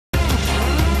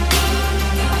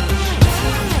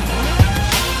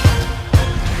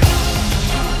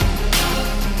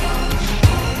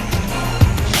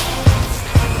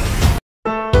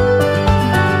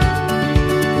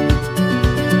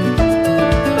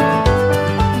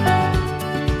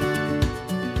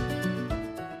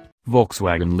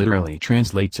Volkswagen literally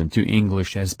translates into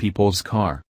English as people's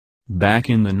car. Back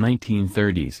in the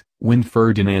 1930s, when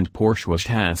Ferdinand Porsche was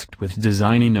tasked with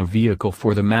designing a vehicle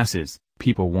for the masses,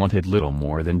 people wanted little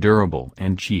more than durable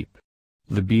and cheap.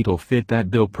 The Beetle fit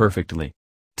that bill perfectly.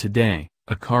 Today,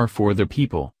 a car for the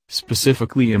people,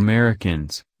 specifically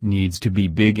Americans, needs to be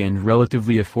big and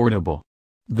relatively affordable.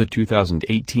 The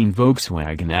 2018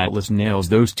 Volkswagen Atlas nails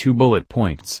those two bullet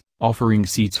points, offering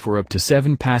seats for up to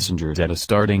 7 passengers at a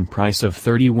starting price of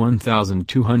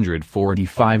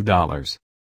 $31,245.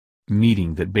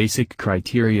 Meeting that basic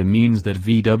criteria means that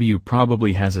VW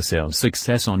probably has a sales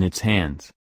success on its hands.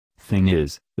 Thing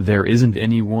is, there isn't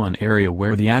any one area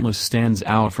where the Atlas stands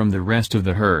out from the rest of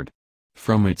the herd.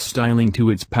 From its styling to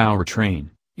its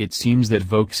powertrain, it seems that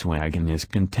Volkswagen is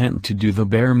content to do the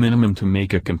bare minimum to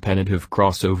make a competitive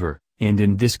crossover, and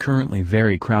in this currently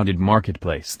very crowded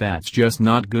marketplace that's just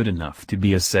not good enough to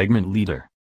be a segment leader.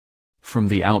 From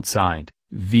the outside,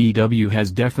 VW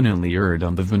has definitely erred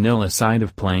on the vanilla side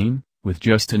of plain, with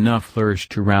just enough flourish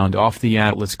to round off the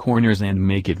Atlas corners and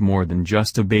make it more than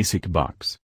just a basic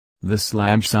box. The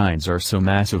slab sides are so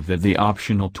massive that the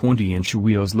optional 20-inch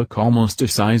wheels look almost a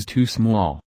size too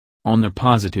small. On the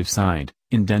positive side,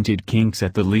 indented kinks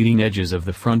at the leading edges of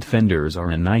the front fenders are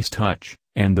a nice touch,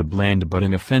 and the bland but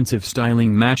inoffensive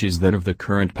styling matches that of the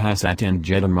current Passat and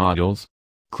Jetta models.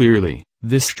 Clearly,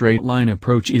 this straight-line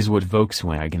approach is what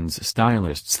Volkswagen's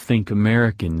stylists think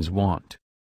Americans want.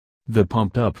 The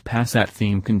pumped-up Passat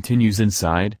theme continues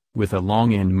inside, with a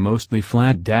long and mostly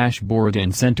flat dashboard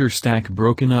and center stack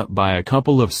broken up by a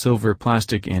couple of silver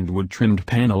plastic and wood-trimmed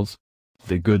panels.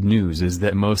 The good news is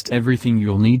that most everything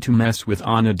you'll need to mess with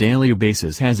on a daily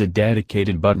basis has a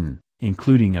dedicated button,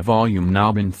 including a volume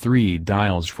knob and 3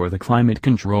 dials for the climate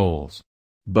controls.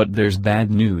 But there's bad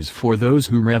news for those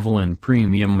who revel in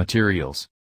premium materials.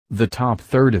 The top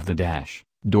third of the dash,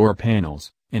 door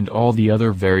panels, and all the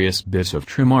other various bits of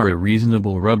trim are a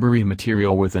reasonable rubbery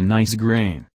material with a nice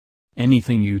grain.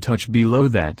 Anything you touch below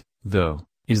that, though,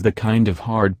 is the kind of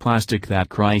hard plastic that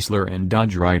Chrysler and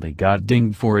Dodge rightly got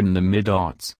dinged for in the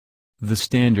mid-aughts. The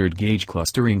standard gauge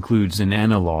cluster includes an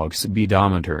analog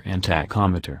speedometer and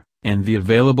tachometer, and the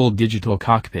available digital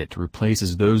cockpit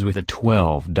replaces those with a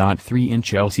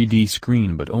 12.3-inch LCD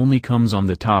screen but only comes on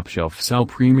the top-shelf Cell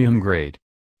Premium grade.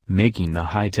 Making the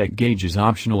high-tech gauges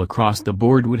optional across the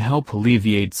board would help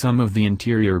alleviate some of the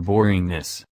interior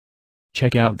boringness.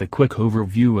 Check out the quick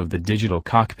overview of the digital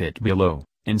cockpit below,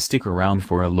 and stick around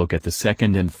for a look at the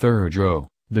second and third row,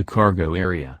 the cargo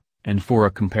area, and for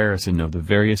a comparison of the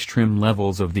various trim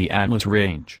levels of the Atlas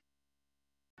range.